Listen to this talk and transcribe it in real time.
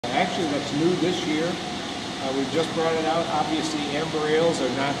Actually, that's new this year. We just brought it out. Obviously, amber ales are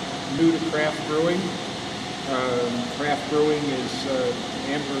not new to craft brewing. Craft brewing is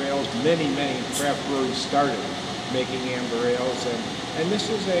amber ales. Many craft breweries started making amber ales, and this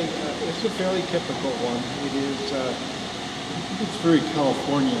is it's a fairly typical one. It is. It's very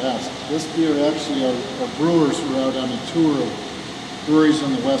California-esque. This beer actually, our brewers were out on a tour of breweries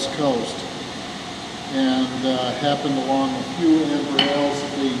on the West Coast, and happened along a few amber ales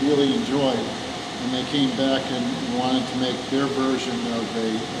that they really enjoyed, and they came back and wanted to make their version of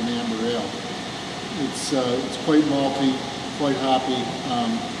an amber ale. It's quite malty, quite hoppy.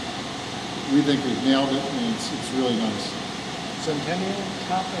 We think we've nailed it, and it's really nice. Centennial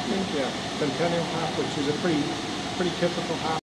hop, I think. Yeah, Centennial hop, which is a pretty typical hop.